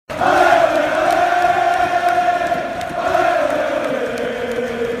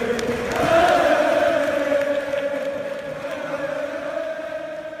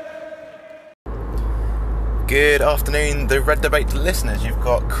afternoon, the Red Debate listeners. You've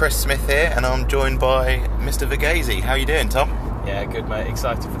got Chris Smith here, and I'm joined by Mr. Vigazzi. How are you doing, Tom? Yeah, good, mate.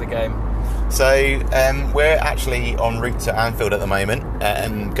 Excited for the game. So, we're actually en route to Anfield at the moment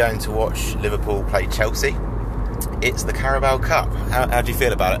and going to watch Liverpool play Chelsea. It's the Carabao Cup. How do you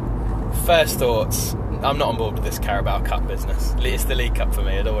feel about it? First thoughts, I'm not on board with this Carabao Cup business. It's the League Cup for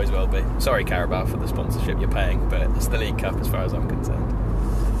me, it always will be. Sorry, Carabao, for the sponsorship you're paying, but it's the League Cup as far as I'm concerned.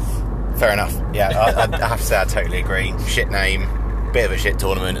 Fair enough. Yeah, I have to say I totally agree. Shit name, bit of a shit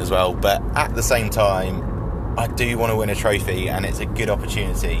tournament as well, but at the same time, I do want to win a trophy and it's a good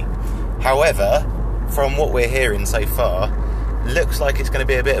opportunity. However, from what we're hearing so far, looks like it's going to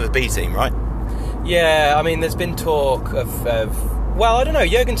be a bit of a B team, right? Yeah, I mean, there's been talk of well, I don't know,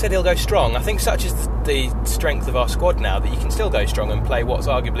 Jurgen said he'll go strong. I think such is the strength of our squad now that you can still go strong and play what's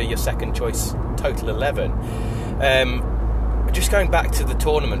arguably your second choice total 11. Just going back to the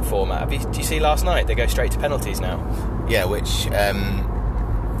tournament format, do you see last night? They go straight to penalties now. Yeah, which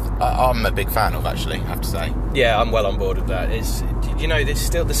I'm a big fan of, actually, I have to say. Yeah, I'm well on board with that. There's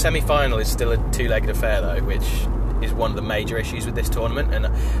still the semi-final is still a two-legged affair, though, which is one of the major issues with this tournament.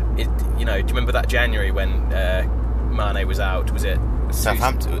 And do you remember that January when Mane was out? Was it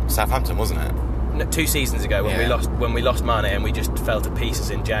Southampton, wasn't it? No, 2 seasons ago when we lost Mane and we just fell to pieces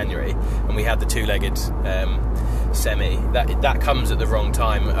in January, and we had the two-legged semi. That comes at the wrong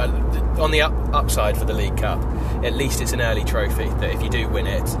time. On the upside for the League Cup, at least it's an early trophy that if you do win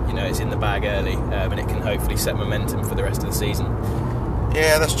it, it's in the bag early, and it can hopefully set momentum for the rest of the season.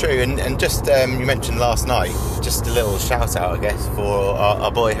 Yeah, that's true. And just you mentioned last night, just a little shout out, I guess, for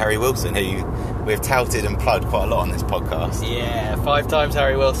our boy Harry Wilson, who we've touted and plugged quite a lot on this podcast. Yeah, 5 times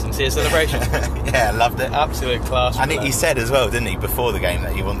Harry Wilson. See a celebration? Yeah, I loved it. Absolute class. And he said as well, didn't he, before the game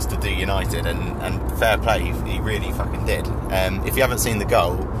that he wants to do United, and fair play, he really fucking did. If you haven't seen the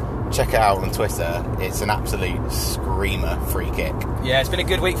goal, check it out on Twitter. It's an absolute screamer free kick. Yeah, it's been a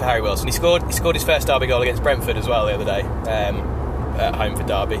good week for Harry Wilson. He scored his first derby goal against Brentford as well the other day. At home for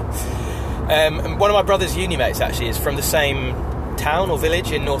Derby. And one of my brother's uni mates actually is from the same town or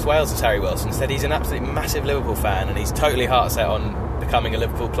village in North Wales as Harry Wilson. Said he's an absolutely massive Liverpool fan and he's totally heart set on becoming a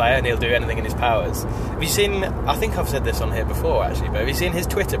Liverpool player and he'll do anything in his powers. Have you seen, I think I've said this on here before actually, but have you seen his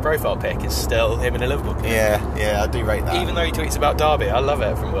Twitter profile pic? It's still him in a Liverpool kit. Yeah, I do rate that. Even though he tweets about Derby, I love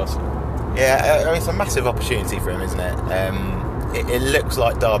it from Wilson. Yeah, it's a massive opportunity for him, isn't it? It looks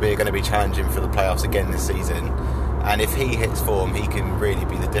like Derby are going to be challenging for the playoffs again this season. And if he hits form, he can really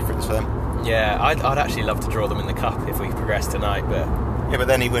be the difference for them. Yeah, I'd actually love to draw them in the Cup if we progress tonight, but... Yeah, but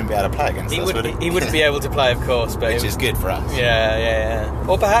then he wouldn't be able to play against us, would he? He wouldn't be able to play, of course. But which is good for us. Yeah.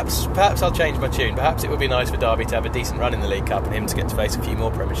 Or perhaps I'll change my tune. Perhaps it would be nice for Derby to have a decent run in the League Cup and him to get to face a few more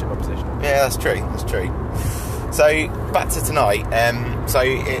Premiership opposition. Yeah, that's true. So, back to tonight.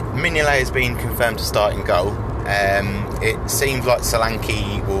 Mignolet has been confirmed to start in goal. It seems like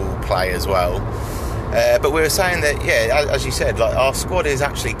Solanke will play as well. But we were saying that, as you said, like our squad is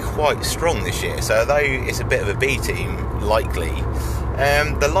actually quite strong this year. So although it's a bit of a B team, likely,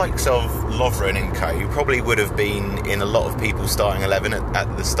 the likes of Lovren and co probably would have been in a lot of people's starting 11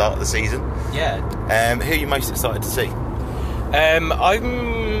 at the start of the season. Yeah. Who are you most excited to see? I'm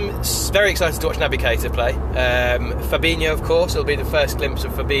very excited to watch Naby Keita play. Fabinho, of course, it'll be the first glimpse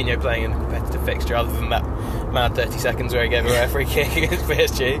of Fabinho playing in a competitive fixture, other than that mad 30 seconds where he gave away a free kick against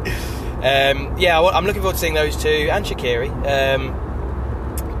PSG. I'm looking forward to seeing those two and Shaqiri.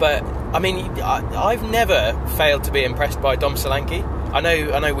 But I mean, I've never failed to be impressed by Dom Solanke. I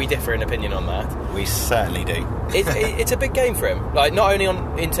know we differ in opinion on that. We certainly do. It's a big game for him. Like not only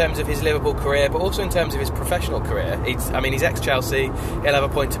in terms of his Liverpool career, but also in terms of his professional career. He's ex-Chelsea. He'll have a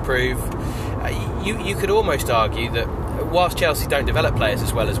point to prove. You could almost argue that whilst Chelsea don't develop players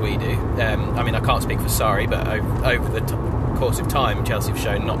as well as we do, I can't speak for Sarri, but over the course of time, Chelsea have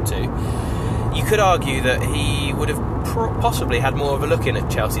shown not to. You could argue that he would have possibly had more of a look in at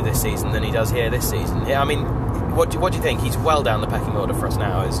Chelsea this season than he does here this season. Yeah, I mean, what do you think? He's well down the pecking order for us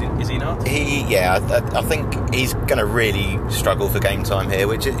now, is he not? I think he's going to really struggle for game time here,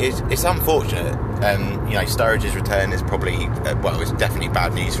 which it's unfortunate. Sturridge's return is probably it's definitely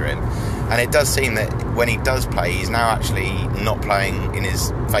bad news for him, and it does seem that when he does play, he's now actually not playing in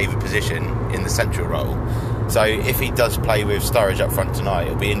his favoured position in the central role. So if he does play with Sturridge up front tonight,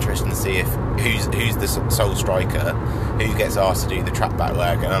 it'll be interesting to see who's the sole striker, who gets asked to do the track back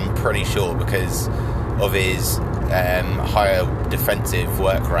work. And I'm pretty sure because of his higher defensive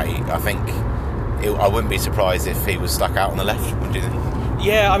work rate, I wouldn't be surprised if he was stuck out on the left. What do you think?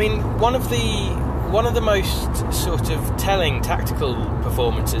 Yeah, I mean, one of the most sort of telling tactical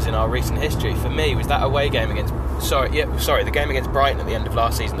performances in our recent history for me was that away game the game against Brighton at the end of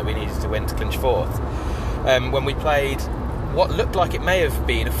last season that we needed to win to clinch fourth. when we played what looked like it may have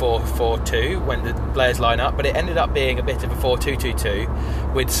been a 4-4-2 when the players line up, but it ended up being a bit of a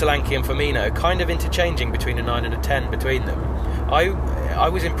 4-2-2-2 with Solanke and Firmino kind of interchanging between a 9 and a 10 between them. I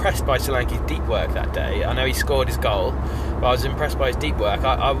was impressed by Solanke's deep work that day. I know he scored his goal, but I was impressed by his deep work.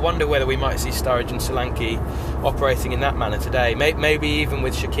 I wonder whether we might see Sturridge and Solanke operating in that manner today. Maybe even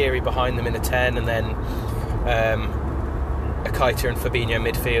with Shaqiri behind them in a 10, and then Keita and Fabinho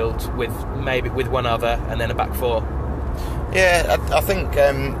midfield with one other, and then a back four. Yeah, I think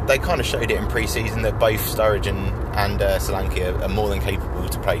they kind of showed it in pre-season that both Sturridge and Solanke are more than capable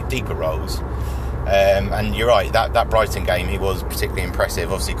to play deeper roles. And you're right, that Brighton game, he was particularly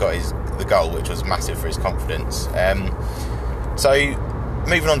impressive. Obviously got the goal, which was massive for his confidence. So,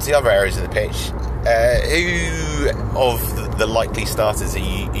 moving on to the other areas of the pitch, who of the likely starters are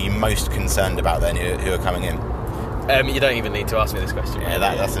you most concerned about then, who are coming in? You don't even need to ask me this question. Yeah,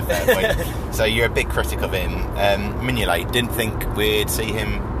 that's a fair point. So you're a big critic of him. Mignolet, didn't think we'd see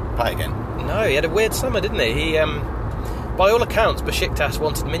him play again. No, he had a weird summer, didn't he? He, by all accounts, Besiktas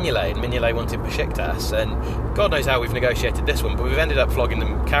wanted Mignolet, and Mignolet wanted Besiktas, and God knows how we've negotiated this one, but we've ended up flogging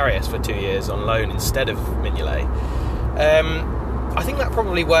them Karius for 2 years on loan instead of Mignolet. I think that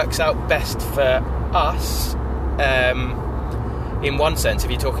probably works out best for us. In one sense,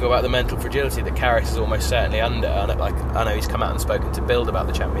 if you're talking about the mental fragility that Karius is almost certainly under, I know he's come out and spoken to Bild about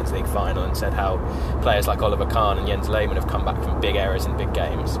the Champions League final and said how players like Oliver Kahn and Jens Lehmann have come back from big errors in big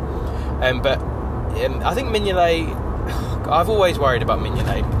games. But I think Mignolet, I've always worried about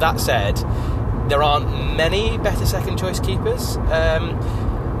Mignolet. That said, there aren't many better second choice keepers. I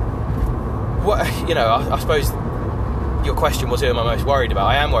suppose your question was who am I most worried about.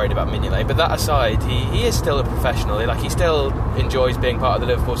 I am worried about Mignolet, but that aside, he is still a professional. He still enjoys being part of the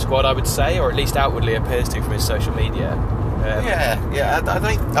Liverpool squad, I would say, or at least outwardly appears to from his social media. I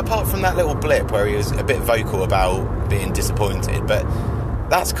think apart from that little blip where he was a bit vocal about being disappointed, but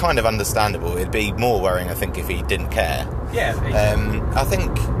that's kind of understandable. It'd be more worrying, I think, if he didn't care. Yeah. I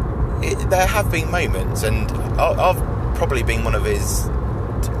think there have been moments, and I've probably been one of his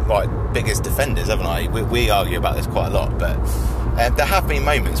biggest defenders, haven't I? We argue about this quite a lot, but there have been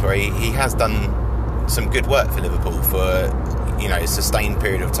moments where he has done some good work for Liverpool for a sustained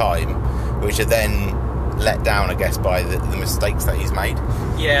period of time, which are then let down, I guess, by the mistakes that he's made.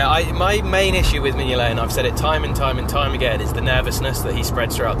 Yeah, my main issue with Mignolet, and I've said it time and time and time again, is the nervousness that he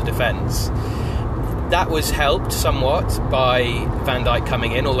spreads throughout the defence. That was helped somewhat by Van Dijk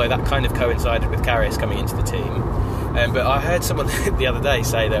coming in, although that kind of coincided with Karius coming into the team. But I heard someone the other day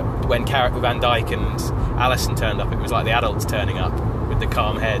say that when Van Dijk and Alisson turned up, it was like the adults turning up with the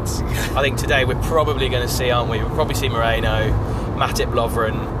calm heads. I think today we're probably going to see, aren't we? We'll probably see Moreno, Matip,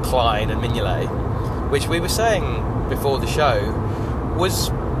 Lovren, Klein and Mignolet, which we were saying before the show was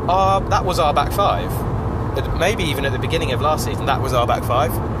our back five. Maybe even at the beginning of last season, that was our back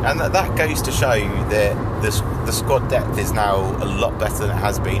five. And that goes to show that the squad depth is now a lot better than it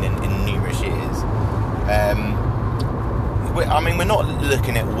has been in numerous years. We're not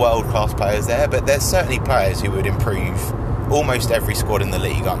looking at world-class players there, but there's certainly players who would improve almost every squad in the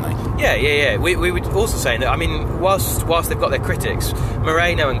league, aren't they? Yeah. We were also saying that, whilst they've got their critics,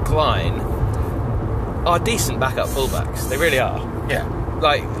 Moreno and Klein are decent backup fullbacks. They really are. Yeah.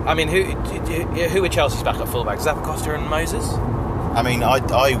 Who are Chelsea's backup fullbacks? Zappacosta and Moses?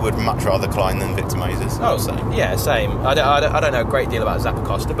 I would much rather Klein than Victor Moses. Yeah, same. I don't know a great deal about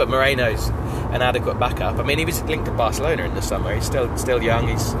Zappacosta, but Moreno's an adequate backup. He was linked to Barcelona in the summer. He's still young.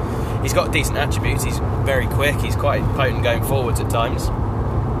 He's got decent attributes. He's very quick. He's quite potent going forwards at times.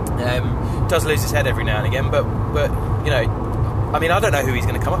 Does lose his head every now and again, but I don't know who he's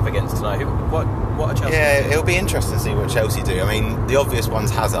going to come up against tonight. What are Chelsea? Yeah, it'll be interesting to see what Chelsea do. The obvious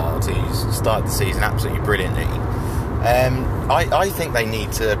one's Hazard, who's started the season absolutely brilliantly. I think they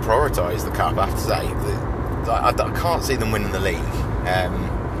need to prioritise the Cup, I have to say. I can't see them winning the league,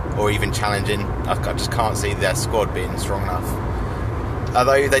 or even challenging. I just can't see their squad being strong enough.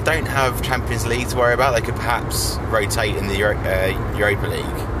 Although they don't have Champions League to worry about, they could perhaps rotate in the Europa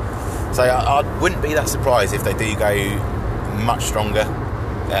League. So I wouldn't be that surprised if they do go much stronger,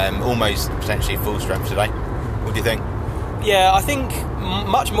 almost potentially full strength today. What do you think? Yeah, I think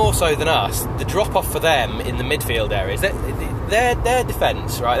much more so than us. The drop-off for them in the midfield areas, their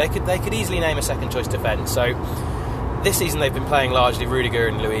defence, right? They could easily name a second-choice defence. So this season they've been playing largely Rudiger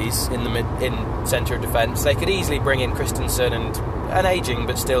and Luiz in centre of defence. They could easily bring in Christensen and an ageing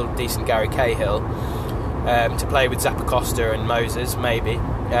but still decent Gary Cahill to play with Zappacosta and Moses, maybe.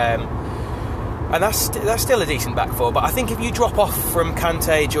 And that's still a decent back four. But I think if you drop off from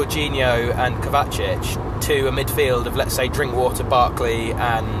Kante, Jorginho and Kovacic to a midfield of, let's say, Drinkwater, Barkley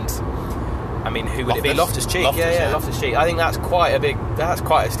and I mean, who would it be? Loftus-Cheek. Yeah. Loftus-Cheek. I think that's quite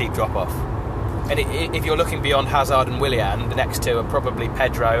a steep drop off. And if you're looking beyond Hazard and Willian, the next two are probably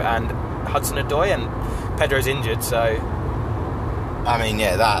Pedro and Hudson-Odoi, and Pedro's injured, so. I mean,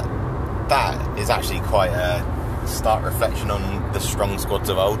 yeah, that is actually quite a stark reflection on the strong squads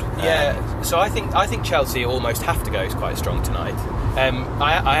of old. Yeah, so I think Chelsea almost have to go quite strong tonight.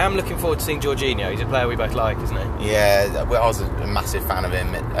 I am looking forward to seeing Jorginho. He's a player we both like, isn't he? Yeah, well, I was a massive fan of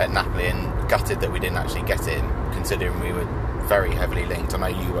him at Napoli, and gutted that we didn't actually get him, considering we were very heavily linked. I know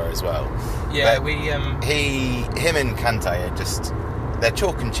you were as well. Yeah, but him and Kante are just, they're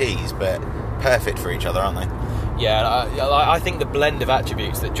chalk and cheese, but perfect for each other, aren't they? Yeah, I think the blend of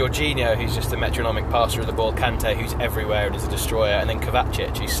attributes, that Jorginho, who's just a metronomic passer of the ball, Kante, who's everywhere and is a destroyer, and then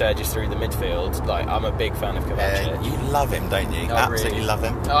Kovacic, who surges through the midfield. Like, I'm a big fan of Kovacic. You love him, don't you? Absolutely really love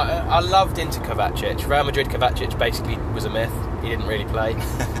him. I loved into Kovacic. Real Madrid Kovacic basically was a myth. He didn't really play.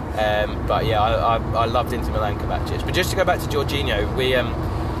 But yeah, I loved Inter Milan Kovacic. But just to go back to Jorginho, we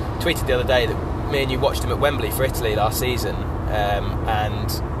tweeted the other day that me and you watched him at Wembley for Italy last season,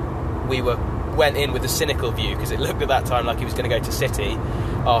 and we went in with a cynical view, because it looked at that time like he was going to go to City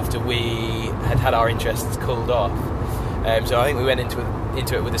after we had our interests cooled off. So I think we went into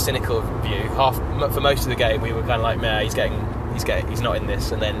it with a cynical view. For most of the game, we were kind of like, "Nah, he's not in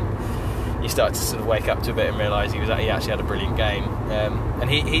this." And then you start to sort of wake up to a bit and realise he actually had a brilliant game. And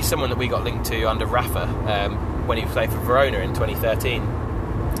he's someone that we got linked to under Rafa when he played for Verona in 2013.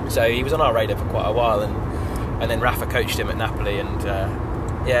 So he was on our radar for quite a while, and then Rafa coached him at Napoli, and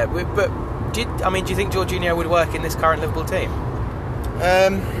but. Do you think Jorginho would work in this current Liverpool team?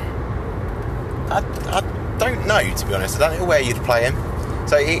 I don't know, to be honest. I don't know where you'd play him.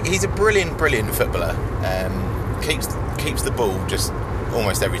 So he's a brilliant footballer. Keeps the ball just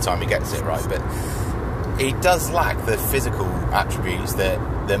almost every time he gets it right, but he does lack the physical attributes that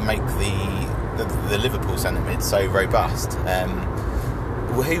make the Liverpool centre mid so robust.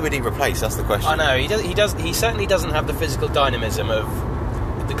 Who would he replace? That's the question. I know he certainly doesn't have the physical dynamism of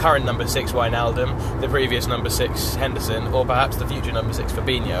the current number 6 Wijnaldum, the previous number 6 Henderson, or perhaps the future number 6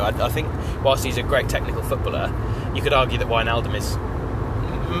 Fabinho. I think whilst he's a great technical footballer, you could argue that Wijnaldum is,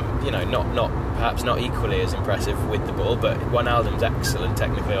 perhaps not equally as impressive with the ball, but Wijnaldum's excellent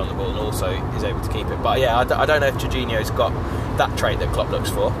technically on the ball and also is able to keep it. But yeah, I don't know if Jorginho's got that trait that Klopp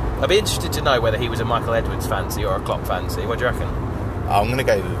looks for. I'd be interested to know whether he was a Michael Edwards fancy or a Klopp fancy. What do you reckon? I'm going to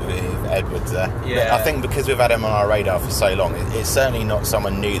go with Edwards there. Yeah. I think because we've had him on our radar for so long, it's certainly not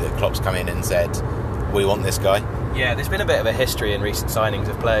someone new that Klopp's come in and said, we want this guy. Yeah, there's been a bit of a history in recent signings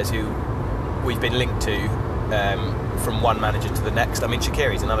of players who we've been linked to from one manager to the next. I mean,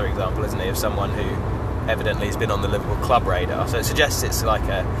 Shaqiri's another example, isn't he, of someone who evidently has been on the Liverpool club radar. So it suggests it's like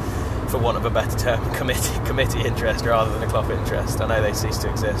a, for want of a better term, committee interest rather than a Klopp interest. I know they cease to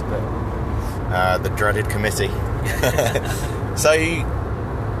exist, but... the dreaded committee. So,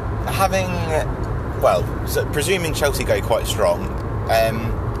 presuming Chelsea go quite strong,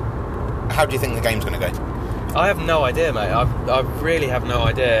 how do you think the game's going to go? I have no idea, mate. I really have no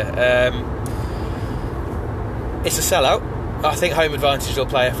idea. It's a sellout. I think home advantage will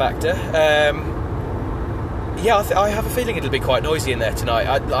play a factor. I have a feeling it'll be quite noisy in there tonight.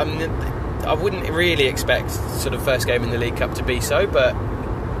 I wouldn't really expect sort of first game in the League Cup to be so, but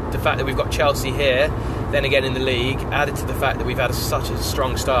the fact that we've got Chelsea here, then again in the league, added to the fact that we've had such a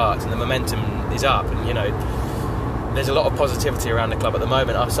strong start and the momentum is up, and there's a lot of positivity around the club at the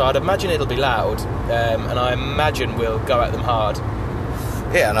moment, so I'd imagine it'll be loud, and I imagine we'll go at them hard.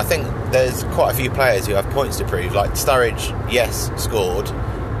 Yeah, and I think there's quite a few players who have points to prove. Like Sturridge, yes, scored,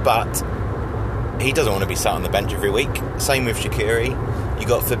 but he doesn't want to be sat on the bench every week. Same with Shaqiri. You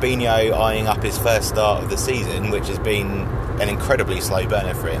got Fabinho eyeing up his first start of the season, which has been an incredibly slow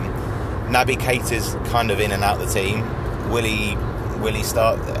burner for him. Naby Keita's kind of in and out the team. Will he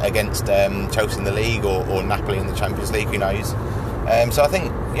start against Chelsea in the league or Napoli in the Champions League? Who knows? So I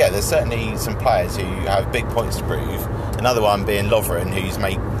think, there's certainly some players who have big points to prove. Another one being Lovren, he's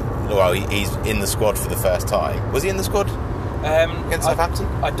in the squad for the first time. Was he in the squad against Southampton?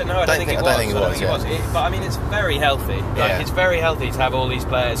 I don't know. I don't think he was. But I mean, it's very healthy. It's very healthy to have all these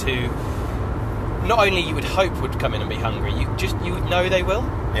players who not only you would hope would come in and be hungry, you know they will.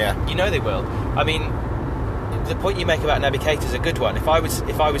 Yeah. You know they will. I mean, the point you make about Naby Keita is a good one. If I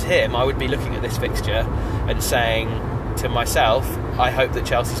was him, I would be looking at this fixture and saying to myself, I hope that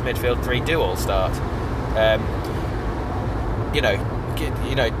Chelsea's midfield three do all start.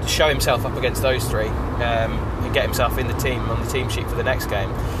 Show himself up against those three and get himself in the team on the team sheet for the next game.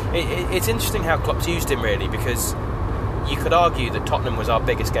 It's interesting how Klopp's used him, really, because you could argue that Tottenham was our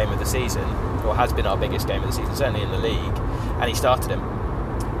biggest game of the season, or has been our biggest game of the season, certainly in the league, and he started him.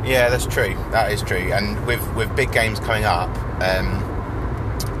 Yeah, that's true. That is true. And with big games coming up,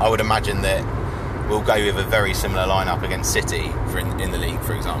 I would imagine that we'll go with a very similar lineup against City in the league,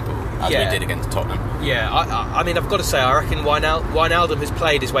 for example, as we did against Tottenham. Yeah, I mean, I've got to say, I reckon Wijnaldum has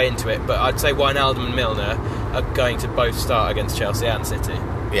played his way into it, but I'd say Wijnaldum and Milner are going to both start against Chelsea and City.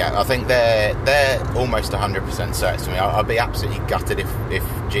 Yeah, I think they're almost 100% certain to me. I'd be absolutely gutted if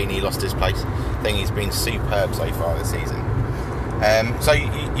Gini lost his place. I think he's been superb so far this season. So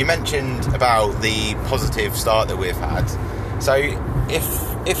you mentioned about the positive start that we've had. So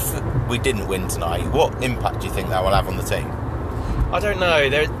if we didn't win tonight, what impact do you think that will have on the team? I don't know.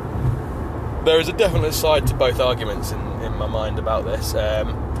 There is a definite side to both arguments in my mind about this.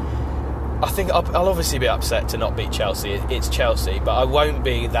 I think I'll obviously be upset to not beat Chelsea. It's Chelsea, but I won't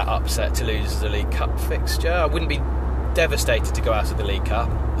be that upset to lose the League Cup fixture. I wouldn't be devastated to go out of the League Cup.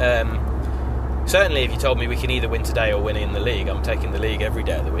 Certainly, if you told me we can either win today or win in the league, I'm taking the league every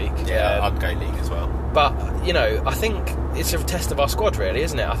day of the week. Yeah, I'd go league as well. But, you know, I think it's a test of our squad, really,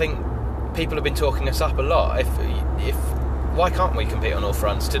 isn't it? I think people have been talking us up a lot. If why can't we compete on all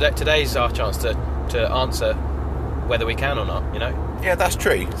fronts? Today's our chance to answer whether we can or not, you know? Yeah, that's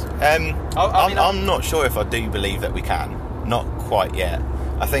true. I'm not sure if I do believe that we can. Not quite yet.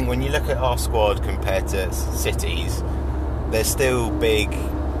 I think when you look at our squad compared to City's, there's still big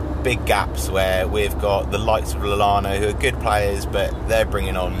gaps where we've got the likes of Lallana, who are good players, but they're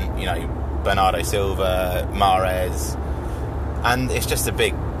bringing on, you know, Bernardo Silva, Mahrez, and it's just a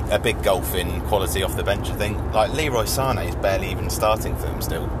big gulf in quality off the bench. I think like Leroy Sané is barely even starting for them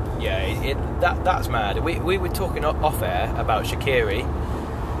still. Yeah, that's mad. We were talking off air about Shaqiri,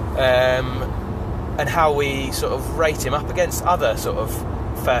 and how we sort of rate him up against other sort of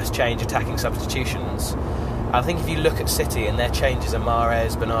first change attacking substitutions. I think if you look at City and their changes are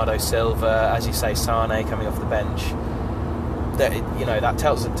Mahrez, Bernardo Silva, as you say, Sané coming off the bench, that, you know, that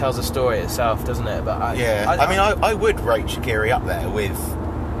tells a story itself, doesn't it? But I would rate Shaqiri up there with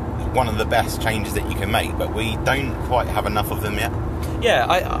one of the best changes that you can make, but we don't quite have enough of them yet. Yeah,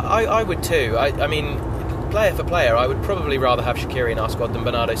 I would too. I mean, player for player, I would probably rather have Shaqiri in our squad than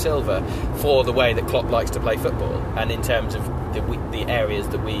Bernardo Silva for the way that Klopp likes to play football, and in terms of the areas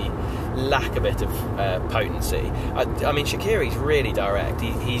that we lack a bit of potency. I mean, Shaqiri's really direct.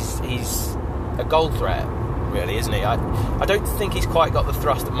 He's a goal threat, really, isn't he? I don't think he's quite got the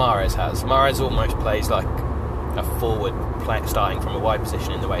thrust that Mahrez has. Mahrez almost plays like a forward starting from a wide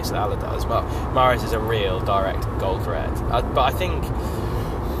position in the way Salah does, but Mahrez is a real direct goal threat. But I think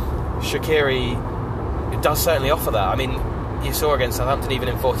Shaqiri does certainly offer that. I mean, you saw against Southampton, even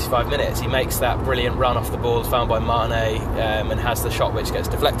in 45 minutes, he makes that brilliant run off the ball found by Mane, and has the shot which gets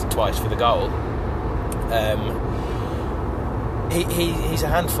deflected twice for the goal. He's a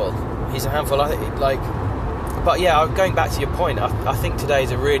handful. He's a handful. But yeah, going back to your point, I think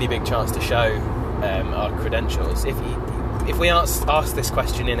today's a really big chance to show our credentials. If we ask this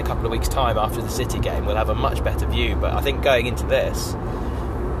question in a couple of weeks' time after the City game, we'll have a much better view. But I think going into this,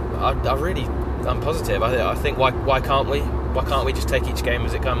 I'm positive. I think why can't we? Why can't we just take each game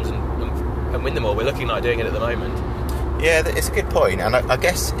as it comes and win them all? We're looking like doing it at the moment. Yeah, it's a good point, and I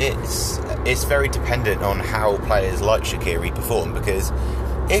guess it's very dependent on how players like Shaqiri perform, because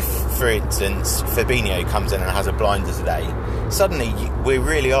if, for instance, Fabinho comes in and has a blinder today, suddenly we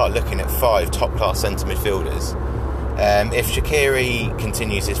really are looking at 5 top-class centre midfielders. If Shaqiri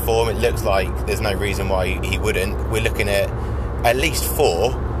continues his form, it looks like there's no reason why he wouldn't. We're looking at least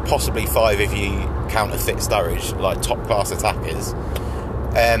 4, possibly 5 if you count a fit Sturridge, like top-class attackers.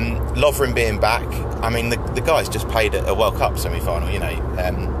 Lovren being back, I mean, the guy's just played a World Cup semi-final, you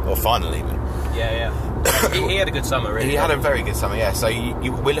know, or final even. Yeah. He had a good summer, really. He had a very good summer, yeah. So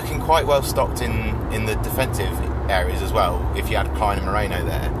we're looking quite well stocked in the defensive areas as well, if you had Klein and Moreno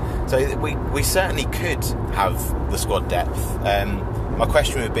there. So we certainly could have the squad depth. My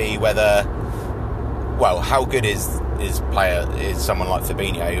question would be whether, well, how good is someone like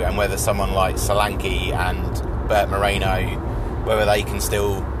Fabinho, and whether someone like Solanke and Bert Moreno, whether they can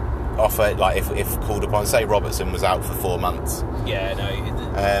still offer, like if called upon. Say Robertson was out for 4 months. Yeah, no.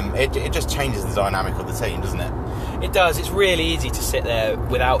 It just changes the dynamic of the team, doesn't it? It does. It's really easy to sit there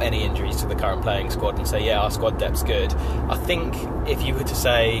without any injuries to the current playing squad and say, yeah, our squad depth's good. I think if you were to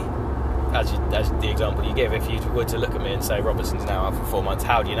say, as the example you give, if you were to look at me and say Robertson's now out for 4 months,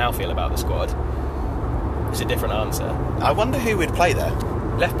 how do you now feel about the squad? It's a different answer. I wonder who would play there.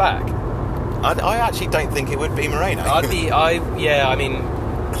 Left back. I actually don't think it would be Moreno. I mean,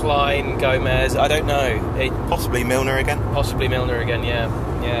 Klein, Gomez, I don't know. Possibly Milner again,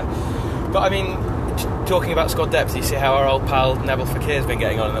 yeah. But I mean, talking about squad depth, you see how our old pal Nabil Fekir's been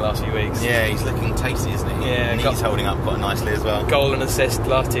getting on in the last few weeks. Yeah, he's looking tasty, isn't he? Yeah, and he's holding up quite nicely as well. Goal and assist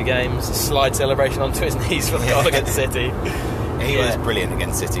last 2 games. Slide celebration onto his knees for the goal against City. He was brilliant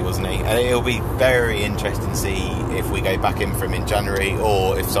against City, wasn't he? And it'll be very interesting to see if we go back in for him in January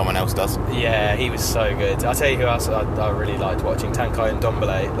or if someone else does. Yeah, he was so good. I'll tell you who else I really liked watching. Tankai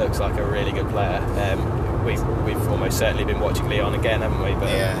Ndombele looks like a really good player. We've almost certainly been watching Leon again, haven't we? But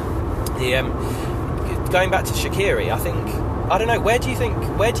yeah. Going back to Shaqiri, I don't know. Where do you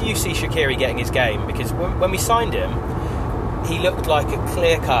see Shaqiri getting his game? Because when we signed him, he looked like a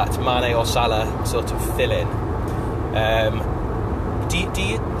clear-cut Mane or Salah sort of fill-in. Do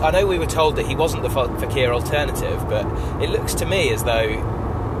you? I know we were told that he wasn't the Fekir alternative, but it looks to me as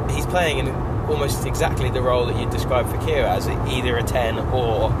though he's playing in almost exactly the role that you'd describe Fekir as, either a 10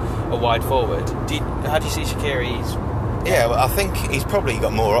 or a wide forward. How do you see Shaqiri's? Yeah, well, I think he's probably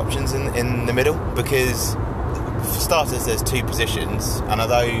got more options in the middle, because for starters there's 2 positions, and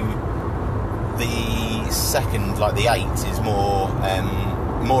although the second, like the 8, is more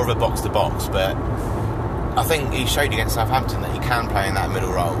of a box to box, but I think he showed against Southampton that he can play in that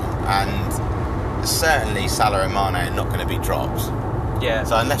middle role, and certainly Salah and Mane are not going to be drops. Yeah.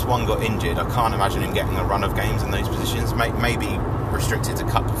 So unless one got injured, I can't imagine him getting a run of games in those positions. Maybe restricted to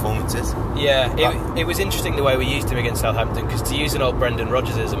cup performances. Yeah, it was interesting the way we used him against Southampton, because to use an old Brendan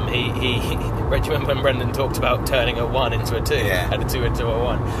Rodgersism, do you remember when Brendan talked about turning a 1 into a 2, and a 2 into a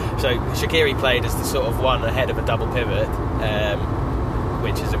 1? So Shaqiri played as the sort of 1 ahead of a double pivot,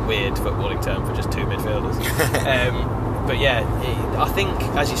 which is a weird footballing term for just 2 midfielders. But yeah, I think,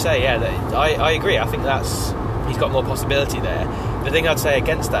 as you say, I agree. I think he's got more possibility there. The thing I'd say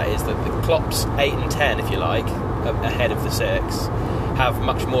against that is that the Klopp's 8 and 10, if you like, ahead of the 6, have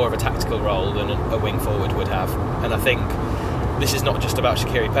much more of a tactical role than a wing forward would have. And I think this is not just about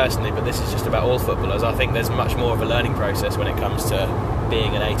Shaqiri personally, but this is just about all footballers. I think there's much more of a learning process when it comes to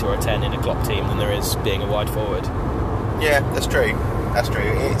being an 8 or a 10 in a Klopp team than there is being a wide forward. Yeah, that's true.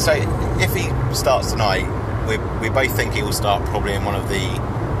 So if he starts tonight, we both think he will start probably in one of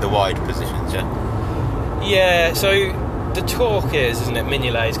the wide positions, yeah? Yeah, so the talk is, isn't it,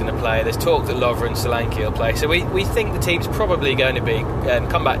 Mignolet is going to play. There's talk that Lovren and Solanke will play. So we think the team's probably going to be,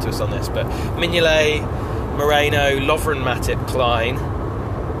 come back to us on this, but Mignolet, Moreno, Lovren, Matip, Klein,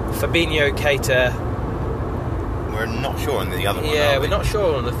 Fabinho, Keita. We're not sure on the other one. Yeah, we're not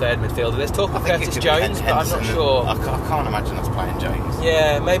sure on the third midfielder. There's talk of Curtis Jones, but I'm not sure. I can't imagine us playing Jones.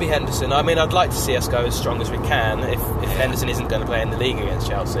 Yeah, maybe Henderson. I mean, I'd like to see us go as strong as we can if Henderson isn't going to play in the league against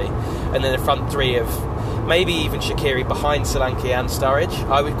Chelsea. And then the front 3 of maybe even Shaqiri behind Solanke and Sturridge.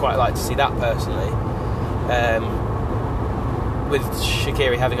 I would quite like to see that personally. With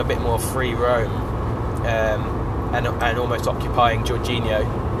Shaqiri having a bit more free roam and almost occupying Jorginho.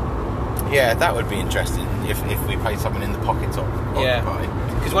 Yeah, that would be interesting if we played someone in the pocket to occupy. Yeah,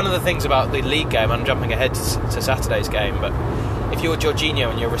 because one of the things about the league game, I'm jumping ahead to Saturday's game, but if you're Jorginho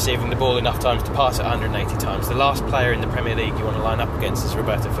and you're receiving the ball enough times to pass it 180 times, the last player in the Premier League you want to line up against is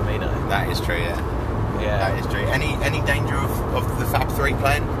Roberto Firmino. That is true, yeah. That is true. Any danger of the Fab 3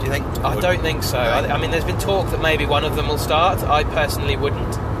 playing, do you think? I don't think so. No. I mean, there's been talk that maybe one of them will start. I personally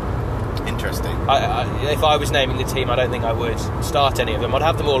wouldn't. Interesting. If I was naming the team, I don't think I would start any of them. I'd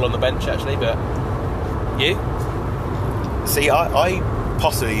have them all on the bench, actually, but you? See, I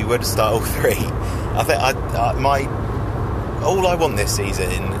possibly would start all 3. I think all I want this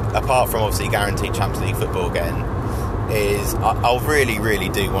season, apart from obviously guaranteed Champions League football again, is I really, really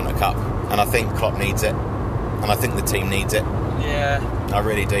do want a cup, and I think Klopp needs it, and I think the team needs it. Yeah, I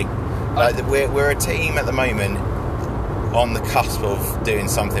really do. We're a team at the moment on the cusp of doing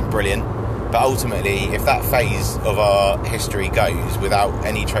something brilliant, but ultimately, if that phase of our history goes without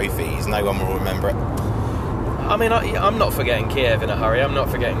any trophies, no one will remember it. I mean, I'm not forgetting Kiev in a hurry. I'm not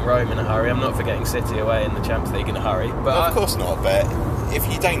forgetting Rome in a hurry. I'm not forgetting City away in the Champions League in a hurry. But of course not. But if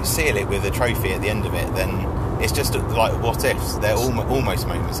you don't seal it with a trophy at the end of it, then it's just like what ifs. They're almost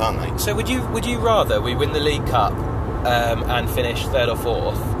moments, aren't they? So would you rather we win the League Cup and finish 3rd or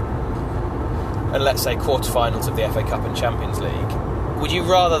 4th, and let's say quarterfinals of the FA Cup and Champions League? Would you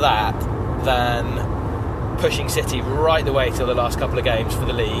rather that than pushing City right the way till the last couple of games for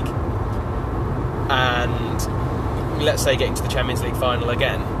the league, and let's say getting to the Champions League final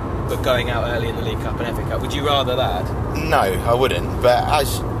again, but going out early in the League Cup and FA Cup? Would you rather that? No, I wouldn't. But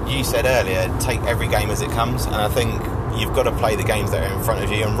as you said earlier, take every game as it comes, and I think you've got to play the games that are in front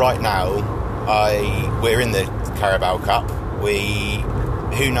of you. And right now, we're in the Carabao Cup.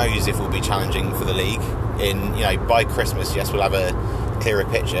 Who knows if we'll be challenging for the league? By Christmas, yes, we'll have a clearer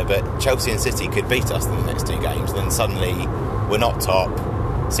picture. But Chelsea and City could beat us in the next 2 games. Then suddenly, we're not top.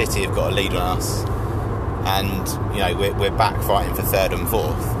 City have got a lead on us. and we're back fighting for third and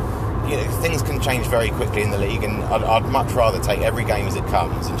fourth, things can change very quickly in the league, and I'd much rather take every game as it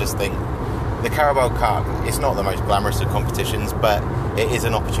comes and just think the Carabao Cup, it's not the most glamorous of competitions, but it is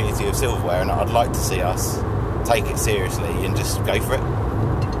an opportunity of silverware, and I'd like to see us take it seriously and just go for it.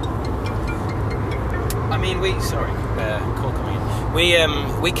 I mean, call coming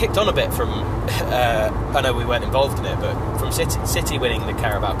in. We kicked on a bit from. I know we weren't involved in it, but from City winning the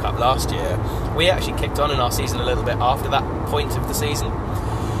Carabao Cup last year, we actually kicked on in our season a little bit after that point of the season.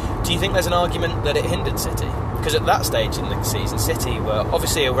 Do you think there's an argument that it hindered City? Because at that stage in the season, City were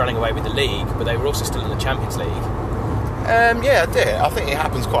obviously running away with the league, but they were also still in the Champions League. Yeah, I do. I think it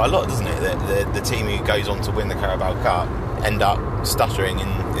happens quite a lot, doesn't it? That the team who goes on to win the Carabao Cup end up stuttering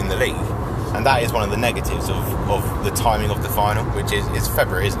in the league. And that is one of the negatives of the timing of the final, which is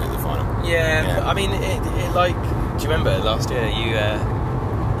February, isn't it, the final? Yeah. But, I mean, do you remember last year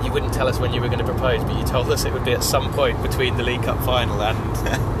you wouldn't tell us when you were going to propose, but you told us it would be at some point between the League Cup final and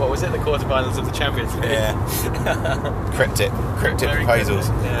what was it, the quarterfinals of the Champions League? Yeah. Cryptic proposals.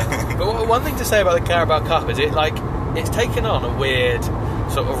 Yeah. But one thing to say about the Carabao Cup is it's taken on a weird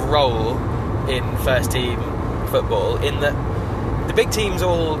sort of role in first team football, in that the big teams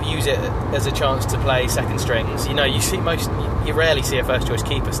all use it as a chance to play second strings. You rarely see a first choice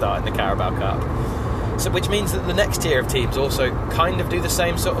keeper start in the Carabao Cup. So, which means that the next tier of teams also kind of do the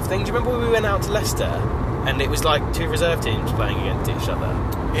same sort of thing. Do you remember when we went out to Leicester and it was like two reserve teams playing against each other?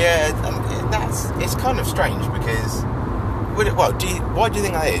 Yeah, it's kind of strange because why do you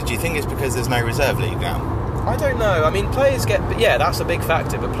think that is? Do you think it's because there's no reserve league now? I don't know. I mean, that's a big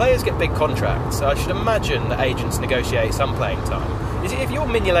factor, but players get big contracts, so I should imagine that agents negotiate some playing time. If you're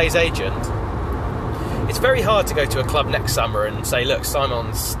Mignolet's agent, it's very hard to go to a club next summer and say, look,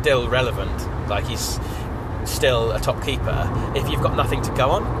 Simon's still relevant, like he's still a top keeper, if you've got nothing to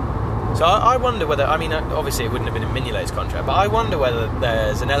go on. So I wonder whether, I mean, obviously it wouldn't have been in Mignolet's contract, but I wonder whether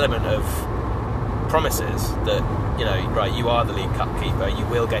there's an element of promises that, right, you are the League Cup keeper, you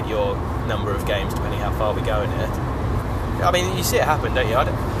will get your number of games depending how far we go in it. I mean, you see it happen, don't you? I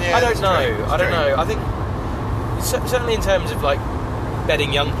don't know. I think certainly in terms of like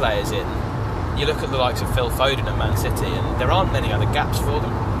bedding young players in, you look at the likes of Phil Foden at Man City, and there aren't many other gaps for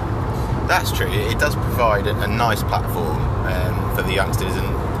them. That's true. It does provide a nice platform for the youngsters,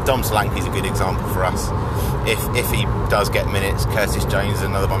 and Dom Solanke's a good example for us. If he does get minutes, Curtis Jones is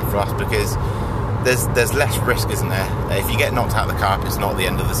another one for us, because there's less risk, isn't there? If you get knocked out of the cup, it's not the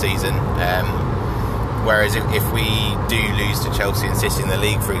end of the season. Whereas if we do lose to Chelsea and City in the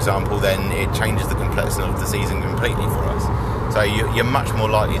league, for example, then it changes the complexion of the season completely for us. So you're much more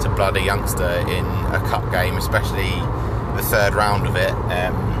likely to blood a youngster in a cup game, especially the third round of it,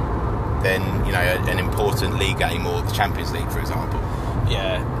 than an important league game or the Champions League, for example.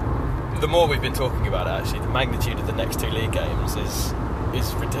 Yeah. The more we've been talking about it, actually, the magnitude of the next two league games is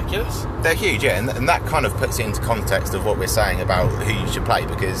ridiculous. They're huge, yeah, and that kind of puts it into context of what we're saying about who you should play,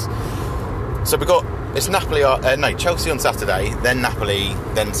 because it's Chelsea on Saturday, then Napoli,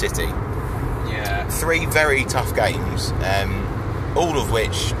 then City. Yeah. 3 very tough games, all of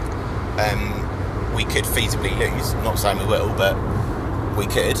which we could feasibly lose. Not saying we will, but we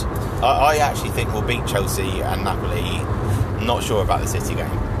could. I actually think we'll beat Chelsea and Napoli. Not sure about the City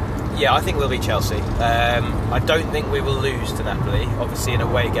game. Yeah, I think we'll beat Chelsea. I don't think we will lose to Napoli. Obviously, an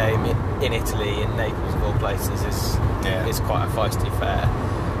away game in Italy, in Naples of all places, is quite a feisty affair.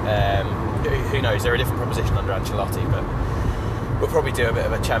 Who knows? They're a different proposition under Ancelotti, but we'll probably do a bit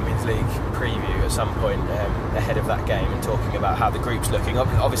of a Champions League preview at some point ahead of that game, and talking about how the group's looking.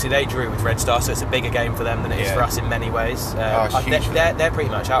 Obviously, they drew with Red Star, so it's a bigger game for them than it is for us in many ways. They're pretty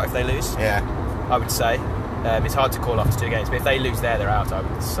much out if they lose. Yeah, I would say. It's hard to call after 2 games, but if they lose there, they're out, I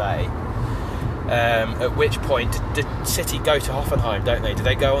would say. At which point, did City go to Hoffenheim, don't they? Do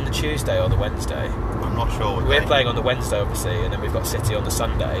they go on the Tuesday or the Wednesday? I'm not sure. We're playing on the Wednesday, obviously, and then we've got City on the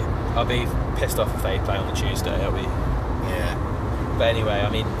Sunday. I'll be pissed off if they play on the Tuesday, Yeah. But anyway, I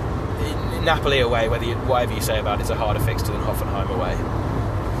mean, Napoli away, whatever you say about it, is a harder fixture than Hoffenheim away.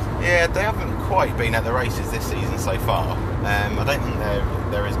 Yeah, they haven't quite been at the races this season so far. I don't think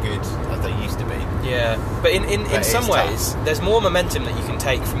they're as good as they used to be. Yeah, but in some ways, there's more momentum that you can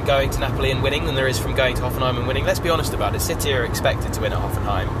take from going to Napoli and winning than there is from going to Hoffenheim and winning. Let's be honest about it. City are expected to win at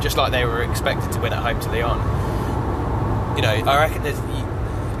Hoffenheim, just like they were expected to win at home to Lyon. I reckon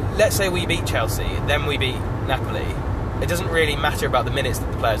let's say we beat Chelsea, then we beat Napoli. It doesn't really matter about the minutes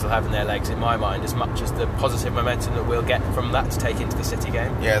that the players will have in their legs, in my mind, as much as the positive momentum that we'll get from that to take into the City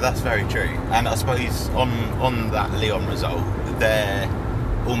game. Yeah, that's very true. And I suppose on that Lyon result, their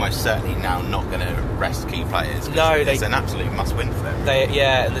almost certainly now not going to rest key players. No, it's an absolute must-win for them.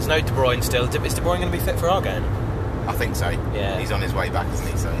 And there's no De Bruyne still. Is De Bruyne going to be fit for our game? I think so. Yeah, he's on his way back, isn't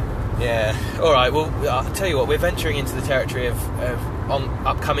he? So. Yeah. All right. Well, I'll tell you what. We're venturing into the territory of on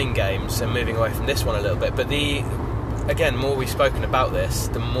upcoming games and moving away from this one a little bit. But the more we've spoken about this,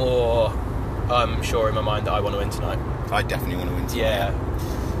 the more I'm sure in my mind that I want to win tonight. I definitely want to win tonight. Yeah.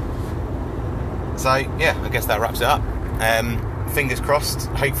 So I guess that wraps it up. Fingers crossed.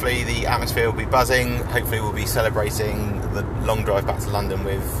 Hopefully the atmosphere will be buzzing. Hopefully we'll be celebrating the long drive back to London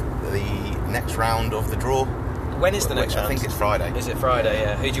with the next round of the draw. When is the next round? I think it's Friday. Is it Friday?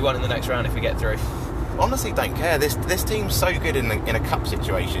 Yeah. Who do you want in the next round if we get through? Honestly, don't care. This team's so good in a cup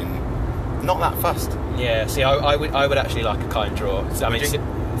situation. Not that fussed. Yeah. See, I would actually like a kind draw. I mean,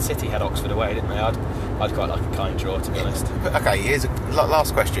 City had Oxford away, didn't they? I'd quite like a kind draw, to be honest. Okay. Here's a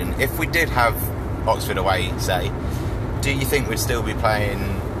last question. If we did have Oxford away, say, do you think we'd still be playing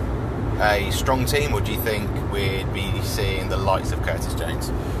a strong team, or do you think we'd be seeing the likes of Curtis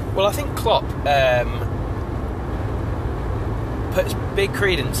Jones? Well, I think Klopp puts big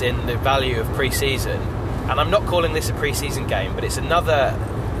credence in the value of pre-season, and I'm not calling this a pre-season game, but it's a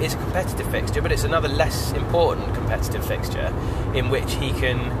competitive fixture, but it's another less important competitive fixture in which he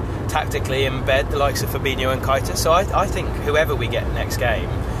can tactically embed the likes of Fabinho and Keita. So I think whoever we get next game,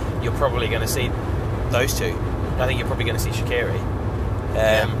 you're probably going to see those two. I think you're probably going to see Shaqiri.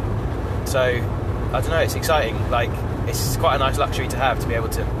 So I don't know, it's exciting. Like, it's quite a nice luxury to have, to be able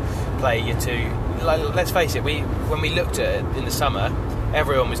to play your two. Like, let's face it, when we looked at it in the summer,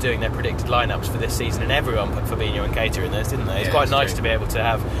 everyone was doing their predicted lineups for this season, and everyone put Fabinho and Keita in theirs, didn't they? It's quite nice to be able to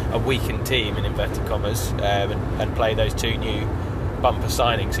have a weakened team, in inverted commas, and play those two new bumper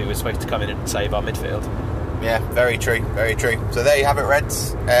signings who were supposed to come in and save our midfield. Yeah, very true, very true. So there you have it,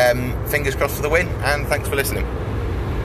 Reds. Fingers crossed for the win, and thanks for listening.